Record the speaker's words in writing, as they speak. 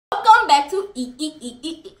to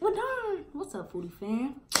eat. What darn? What's up, foodie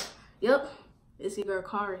fam? Yep, it's your girl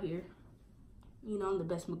Cara here. You know I'm the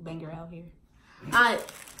best mukbanger out here. Alright,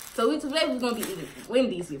 so today we're gonna be eating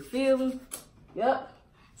Wendy's, you feel me? Yep.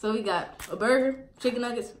 So we got a burger, chicken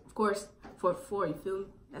nuggets, of course, for $4, you feel me?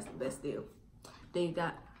 That's the best deal. Then you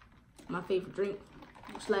got my favorite drink,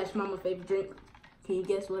 / mama favorite drink. Can you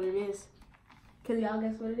guess what it is? Can y'all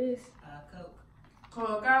guess what it is? Coke.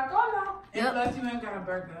 Coca-Cola. Yep. And plus you ain't got a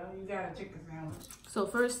burger, you got a chicken sandwich. So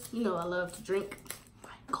first, you know I love to drink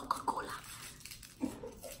Coca-Cola.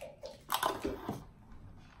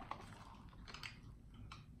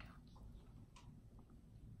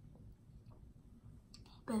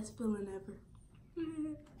 Best feeling ever.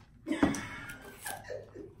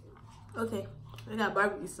 Okay, I got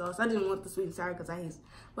barbecue sauce. I didn't want the sweet and sour because I hate,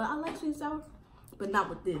 but I like sweet and sour, but not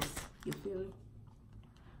with this. You feel me?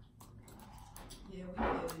 Yeah, we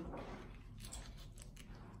feel it.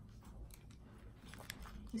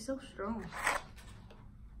 He's so strong.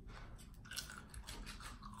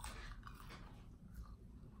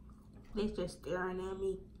 They just staring at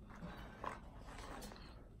me.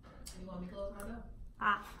 You want me to close my door?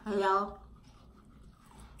 Ah, hello.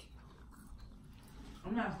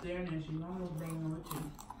 I'm not staring at you. I'm just banging with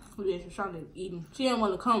you. Who is she trying to eat him? She didn't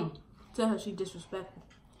want to come. Tell her she disrespectful.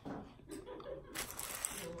 You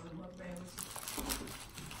don't want to mukbang with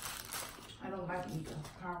you? I don't like Nika.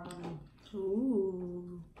 Cara.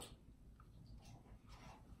 Ooh.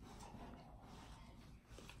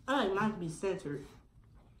 I like mine to be centered.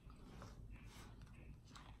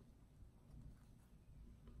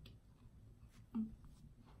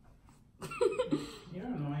 You're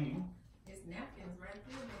annoying. It's napkins right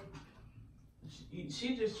there, baby.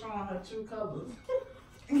 She just showing her true colors.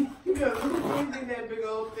 Because we think that big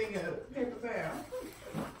old thing of paper towel.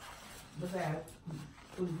 Besides,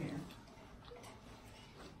 food pan.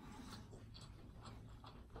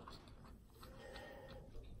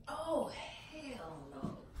 Oh, hell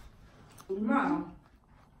no. Mom,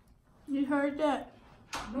 You heard that?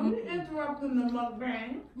 don't be interrupting the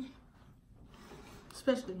mukbang.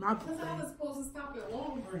 Especially my Because I was buffet. supposed to stop at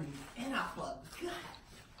Walgreens, and I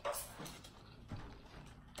forgot.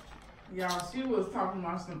 Y'all, she was talking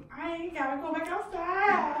about some, I ain't gotta go back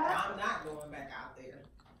outside. I'm not going back out there.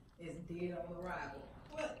 It's dead on arrival.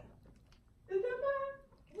 What? Is that bad?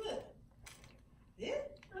 What?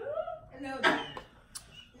 It? No,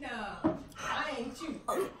 no, I ain't you.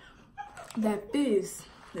 That is.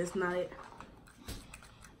 That's not it.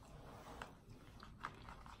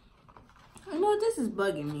 You know what? This is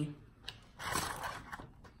bugging me.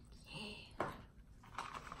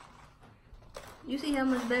 You see how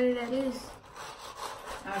much better that is?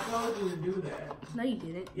 I told you to do that. No, you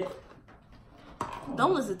didn't. Yeah.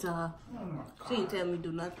 Don't listen to her. Oh my She ain't God. tell me to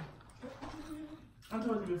do nothing. I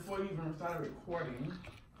told you before you even started recording.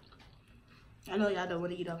 I know y'all don't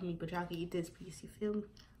want to eat off me, but y'all can eat this piece. You feel me?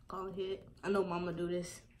 Go ahead. I know mama do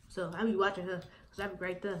this. So I be watching her. Because I be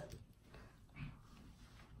right there.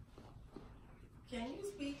 Can you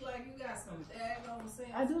speak like you got some daggone sense?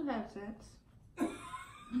 I do have sense.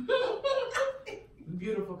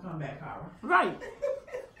 Beautiful comeback, Cara. Right.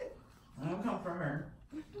 I'm gonna come for her.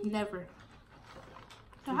 Never.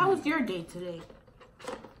 So how was your day today?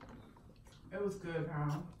 It was good,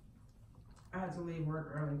 Cara. I had to leave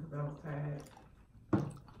work early because I was tired.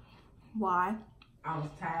 Why? I was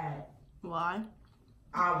tired. Why?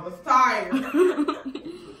 I was tired.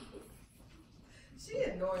 She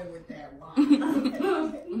annoying with that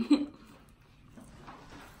one.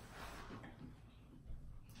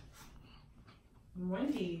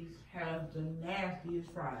 Wendy's has the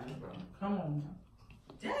nastiest fries, bro. Come on.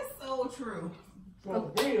 That's so true.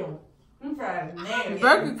 For real. Them fries nasty.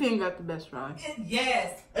 Burger King got the best fries.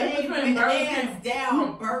 Yes. It's between Burger Hands King.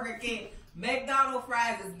 down, Burger King. McDonald's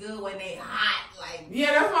fries is good when they hot. Like,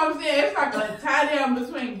 Yeah, that's what I'm saying. It's like a tie down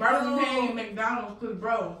between Burger King and McDonald's. Cause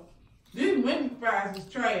bro, these Wendy's fries is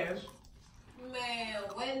trash. man,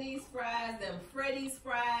 Wendy's fries and Freddy's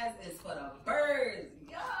fries is for the birds.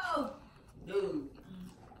 Yo. Dude.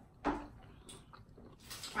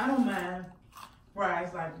 I don't mind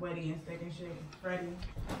fries like Weddy and Steak and Shake. Freddy.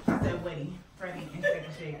 I said Weddy. Freddy and Steak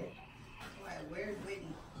and Shake. Like, where's Wendy?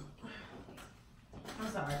 I'm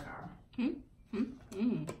sorry, Cara.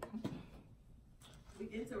 We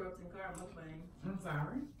interrupting Cara mukbang. I'm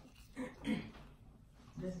sorry.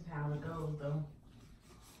 This is how it goes, though.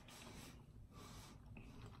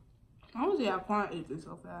 I don't see how Quan ate this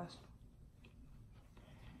so fast.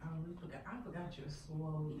 I forgot you're a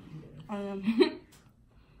slow eater. I am.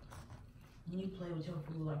 You play with your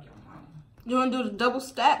food like your mama. You want to do the double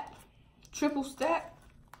stack? Triple stack?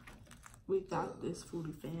 We got this,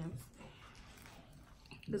 foodie fam.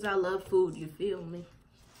 Because I love food, you feel me?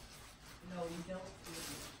 No, we don't.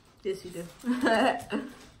 Yes, you do. Don't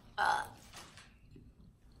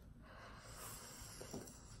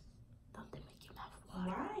they make your mouth water?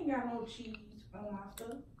 Well, I ain't got no cheese on my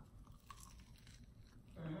stuff.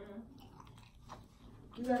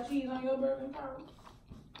 You got cheese on your burger, Carl?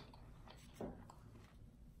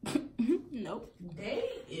 Nope. They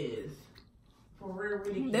is for real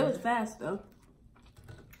ridiculous. That was fast, though.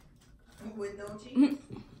 With no cheese.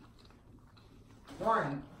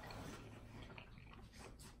 Right.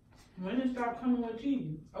 When did it stop coming with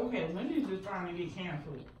cheese? Okay, Wendy's just trying to get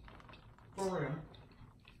canceled. For real.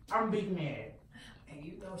 I'm big mad. And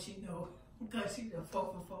you know she know. Because she the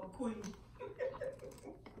 444 queen.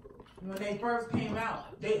 When they first came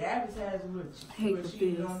out, they advertised with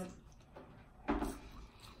cheese on it.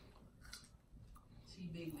 She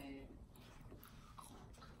big mad.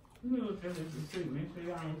 Let me look at this receipt, make sure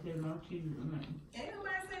y'all ain't said no cheese or nothing. Ain't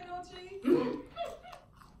nobody say no cheese.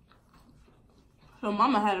 So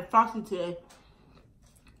Mama had a frosty today.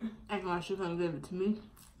 Acting like she couldn't give it to me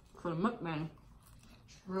for the mukbang.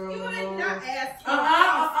 You did not ask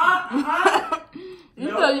You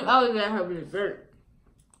know you always got her with dessert.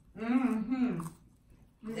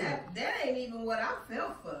 That ain't even what I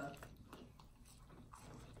felt for.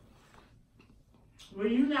 Well,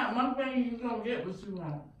 you not mukbang, you gonna get what you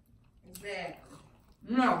want. Exactly.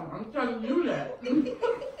 No, I'm telling you that.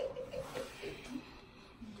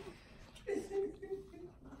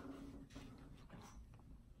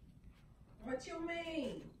 What you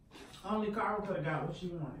mean? Only Carl could have got what she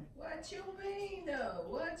wanted. What you mean, though?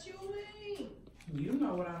 What you mean? You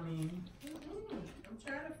know what I mean. I'm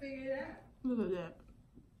trying to figure it out. Look at that.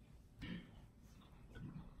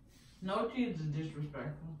 No cheese is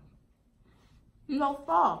disrespectful. No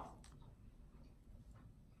fall.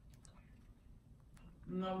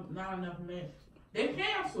 No, not enough mess. They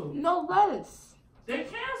canceled. No lettuce. They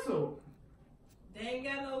canceled. They ain't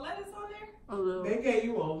got no lettuce on there? A little. They gave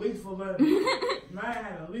you a leaf of lettuce. Mine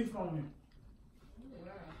had a leaf on it.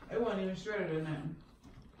 Wow. It wasn't even shredded or nothing.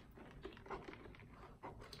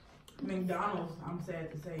 McDonald's, I'm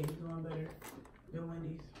sad to say, is doing better than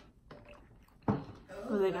Wendy's.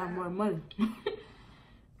 Because they got more money.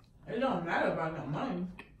 It don't matter about no money.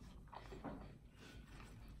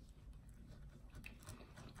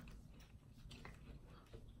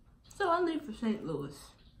 So I leave for St. Louis.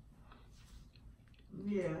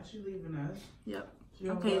 Yeah, she leaving us. Yep. She I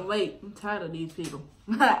don't can't go- wait. I'm tired of these people.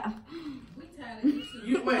 We tired of you too.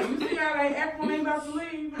 You see how they act when they about to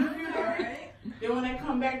leave? Alright. Then when they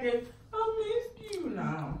come back, they, I missed you.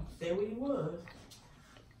 No, stay where you was.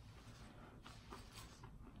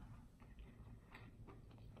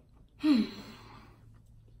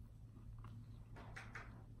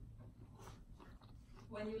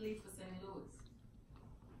 When you leave for St. Louis,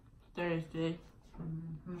 Thursday.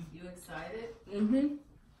 you excited?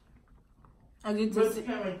 I get to What see.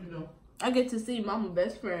 can't wait to do? I get to see Mama's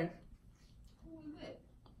best friend, Who is it?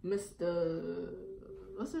 Mr.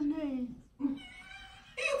 What's his name? You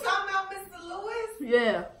talking about Mr. Lewis?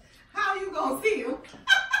 Yeah. How you gonna see him?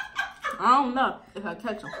 I don't know if I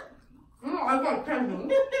catch him. I got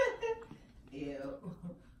pregnant. Yeah.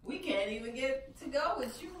 We can't even get to go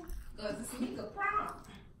with you because it's Mika prom.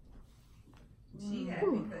 She happy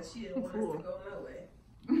because she didn't want us to go nowhere.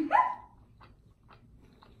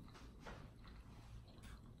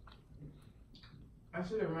 I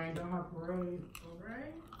should have rained on her parade.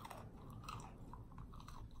 Alright.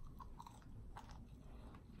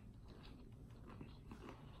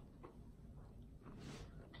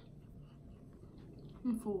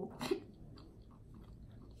 I'm full.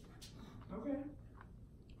 Okay.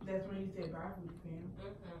 That's when you say bye for the fam.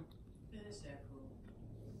 Finish that food.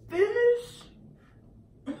 Finish?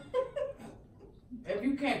 If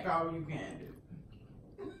you can't go, you can't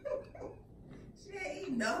do. She ain't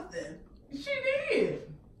eat nothing. She did.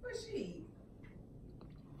 What she eat?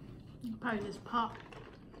 Probably just pop.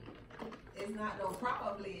 It's not no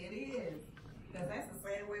probably, it is. Because that's the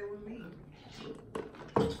same way with me.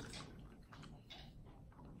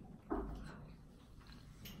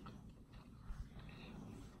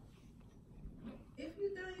 If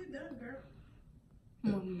you done, you done, girl.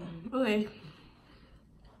 Okay.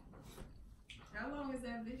 How long is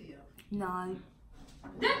that video? 9.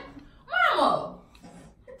 Mama!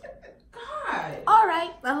 God!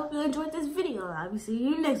 Alright, I hope you enjoyed this video. I will see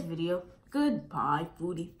you in the next video. Goodbye,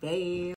 foodie fam.